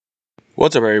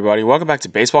What's up, everybody? Welcome back to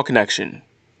Baseball Connection.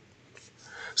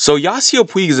 So Yasiel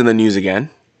Puig is in the news again,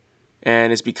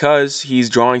 and it's because he's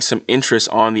drawing some interest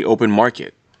on the open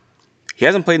market. He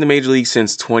hasn't played in the major league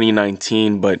since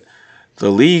 2019, but the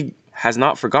league has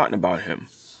not forgotten about him.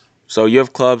 So you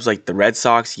have clubs like the Red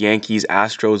Sox, Yankees,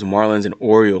 Astros, Marlins, and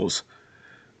Orioles,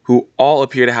 who all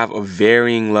appear to have a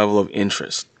varying level of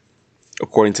interest,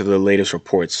 according to the latest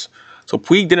reports. So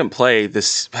Puig didn't play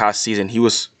this past season. He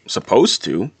was supposed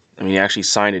to. He actually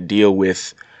signed a deal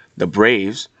with the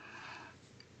Braves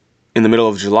in the middle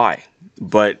of July,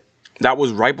 but that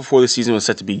was right before the season was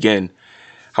set to begin.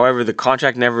 However, the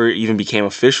contract never even became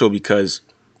official because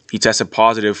he tested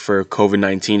positive for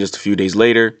COVID-19 just a few days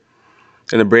later.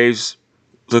 And the Braves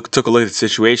took a look at the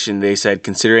situation. They said,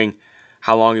 considering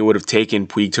how long it would have taken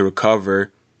Puig to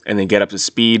recover and then get up to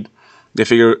speed, they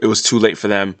figured it was too late for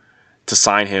them to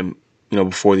sign him,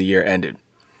 before the year ended.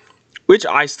 Which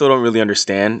I still don't really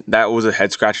understand. That was a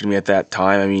head scratcher to me at that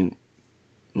time.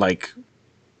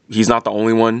 He's not the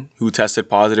only one who tested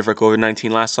positive for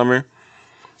COVID-19 last summer.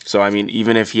 So,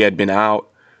 even if he had been out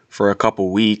for a couple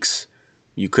weeks,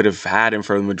 you could have had him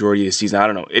for the majority of the season. I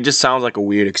don't know. It just sounds like a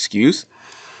weird excuse.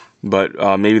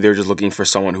 But maybe they're just looking for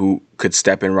someone who could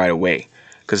step in right away.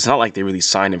 Because it's not like they really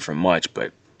signed him for much,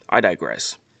 but I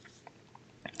digress.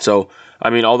 So,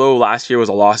 although last year was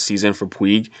a lost season for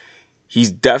Puig, he's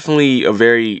definitely a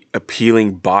very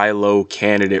appealing buy low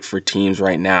candidate for teams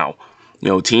right now.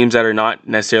 Teams that are not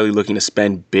necessarily looking to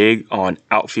spend big on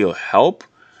outfield help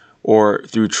or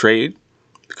through trade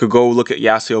could go look at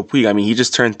Yasiel Puig. He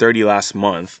just turned 30 last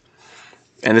month,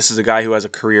 and this is a guy who has a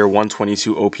career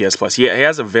 122 OPS plus. He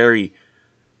has a very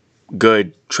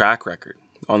good track record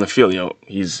on the field.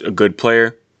 He's a good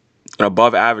player, an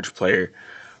above average player.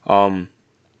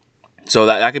 So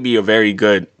that could be a very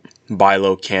good buy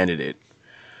low candidate.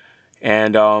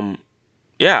 And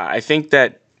I think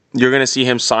that you're going to see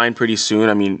him sign pretty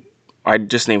soon. I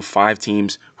just named 5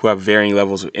 teams who have varying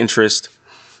levels of interest.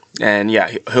 And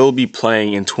he'll be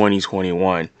playing in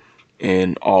 2021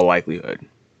 in all likelihood.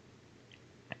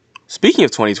 Speaking of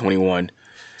 2021,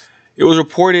 it was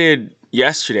reported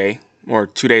yesterday, or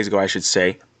 2 days ago, I should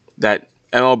say, that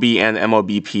MLB and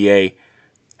MLBPA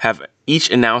have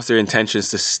each announced their intentions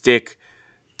to stick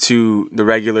to the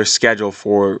regular schedule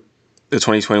for the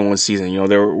 2021 season.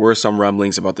 There were some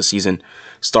rumblings about the season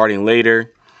starting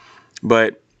later,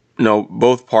 but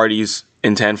both parties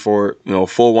intend for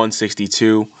full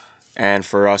 162 and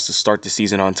for us to start the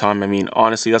season on time.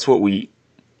 Honestly, that's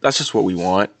just what we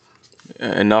want.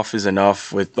 Enough is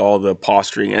enough with all the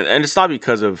posturing, and it's not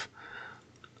because of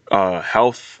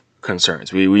health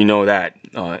concerns. We know that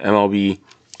MLB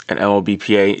and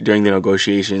MLBPA during the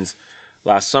negotiations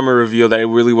last summer revealed that it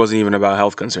really wasn't even about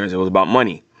health concerns. It was about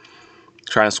money.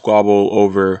 Trying to squabble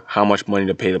over how much money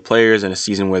to pay the players in a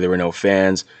season where there were no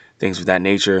fans, things of that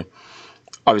nature.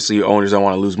 Obviously, owners don't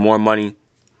want to lose more money.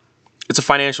 It's a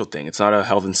financial thing. It's not a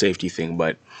health and safety thing,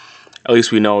 but at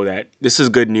least we know that this is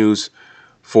good news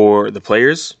for the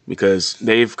players because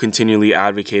they've continually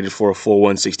advocated for a full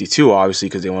 162, obviously,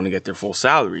 because they want to get their full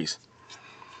salaries.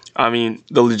 The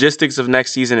logistics of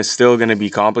next season is still going to be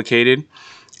complicated,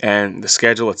 and the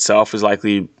schedule itself is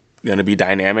likely going to be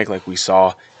dynamic like we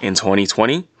saw in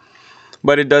 2020.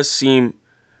 But it does seem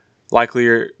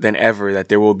likelier than ever that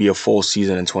there will be a full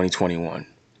season in 2021,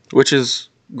 which is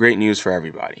great news for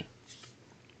everybody.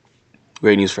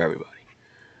 Great news for everybody.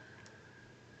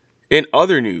 In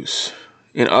other news,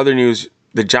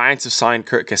 the Giants have signed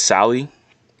Curt Casali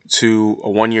to a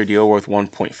 1-year deal worth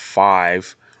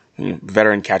 1.5,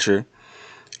 veteran catcher,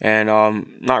 and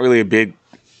not really a big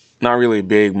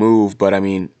move. But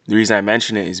the reason I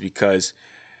mention it is because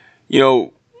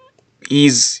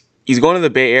he's going to the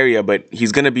Bay Area, but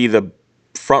he's going to be the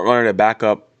front runner to back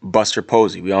up Buster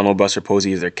Posey. We all know Buster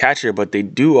Posey is their catcher, but they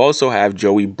do also have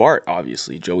Joey Bart.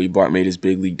 Obviously, Joey Bart made his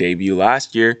big league debut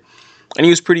last year, and he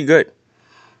was pretty good.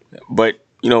 But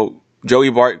Joey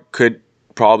Bart could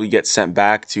probably get sent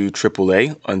back to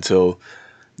AAA until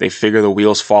they figure the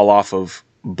wheels fall off of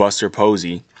Buster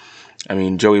Posey.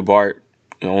 Joey Bart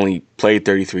only played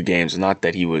 33 games. Not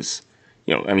that he was,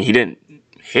 he didn't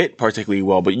hit particularly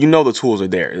well, but the tools are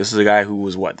there. This is a guy who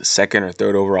was the second or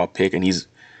third overall pick, and he's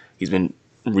been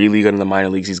really good in the minor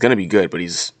leagues. He's going to be good, but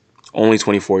he's only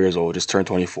 24 years old, just turned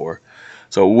 24.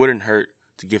 So it wouldn't hurt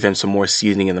to give him some more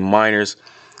seasoning in the minors.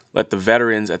 Let the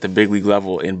veterans at the big league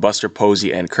level in Buster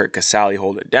Posey and Curt Casali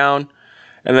hold it down.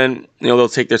 And then, they'll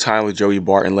take their time with Joey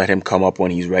Bart and let him come up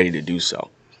when he's ready to do so.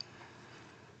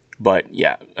 But,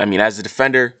 as a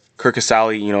defender, Curt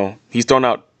Casali, he's thrown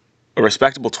out a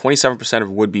respectable 27%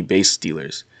 of would-be base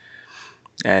stealers.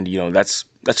 And, that's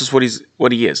that's just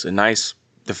what he is. A nice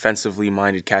defensively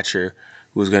minded catcher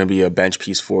who's going to be a bench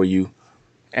piece for you,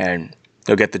 and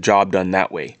he'll get the job done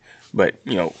that way. But,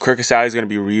 Curt Casali is going to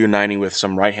be reuniting with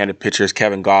some right-handed pitchers,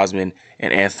 Kevin Gausman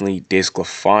and Anthony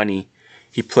DeSclafani.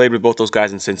 He played with both those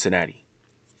guys in Cincinnati.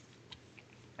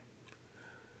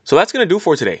 So that's going to do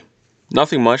for today.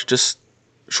 Nothing much, just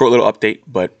a short little update.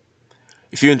 But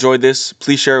if you enjoyed this,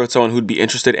 please share it with someone who'd be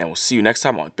interested, and we'll see you next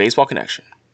time on Baseball Connection.